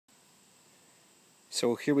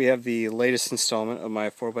So here we have the latest installment of my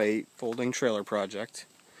 4x8 folding trailer project.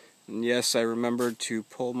 And yes, I remembered to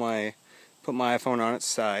put my iPhone on its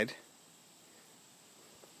side.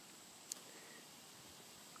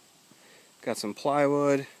 Got some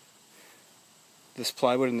plywood. This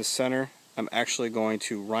plywood in the center, I'm actually going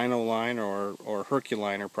to Rhino line or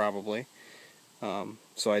Herculiner probably.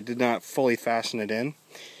 So I did not fully fasten it in.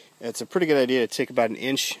 It's a pretty good idea to take about an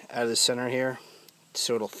inch out of the center here,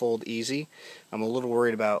 so it'll fold easy. I'm a little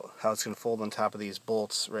worried about how it's going to fold on top of these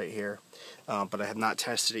bolts right here, but I have not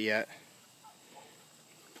tested it yet.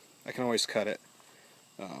 I can always cut it.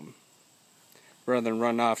 Rather than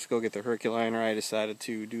run off to go get the Herculiner, I decided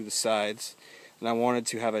to do the sides, and I wanted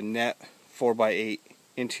to have a net 4x8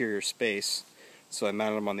 interior space, so I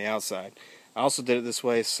mounted them on the outside. I also did it this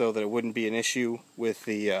way so that it wouldn't be an issue with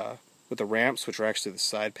the ramps, which are actually the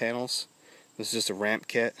side panels. This is just a ramp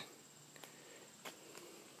kit.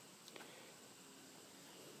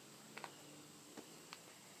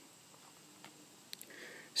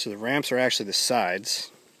 So the ramps are actually the sides,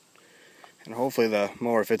 and hopefully the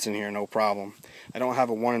mower fits in here no problem. I don't have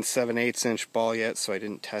a 1 7/8 inch ball yet, so I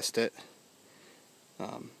didn't test it,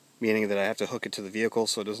 meaning that I have to hook it to the vehicle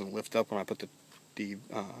so it doesn't lift up when I put the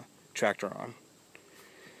tractor on.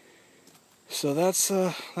 So that's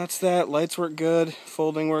that. Lights work good.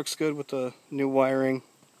 Folding works good with the new wiring.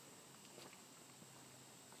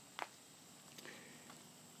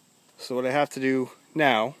 So what I have to do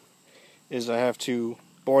now is I have to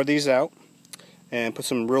bore these out and put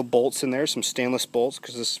some real bolts in there, some stainless bolts,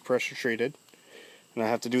 because this is pressure treated. And I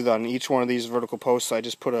have to do that on each one of these vertical posts. I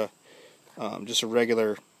just put a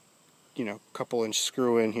regular, couple inch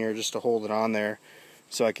screw in here just to hold it on there,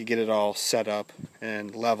 so I could get it all set up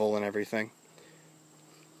and level and everything.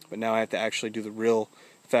 But now I have to actually do the real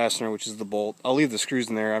fastener, which is the bolt. I'll leave the screws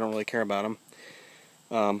in there, I don't really care about them.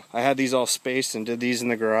 I had these all spaced and did these in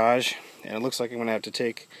the garage, and it looks like I'm going to have to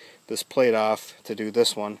take this plate off to do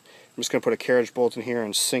this one. I'm just going to put a carriage bolt in here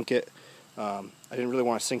and sink it. I didn't really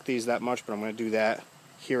want to sink these that much, but I'm going to do that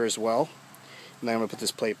here as well. And then I'm going to put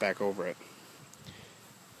this plate back over it.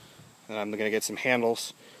 And I'm going to get some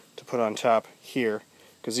handles to put on top here,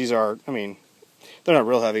 because these are, they're not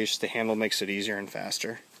real heavy, it's just the handle makes it easier and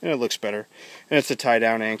faster. And it looks better. And it's a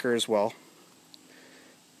tie-down anchor as well.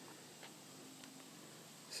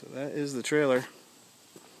 So that is the trailer.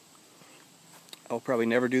 I'll probably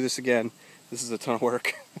never do this again. This is a ton of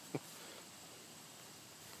work.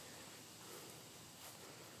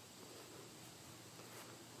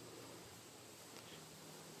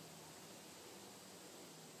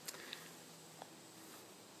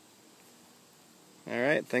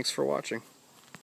 Alright, thanks for watching.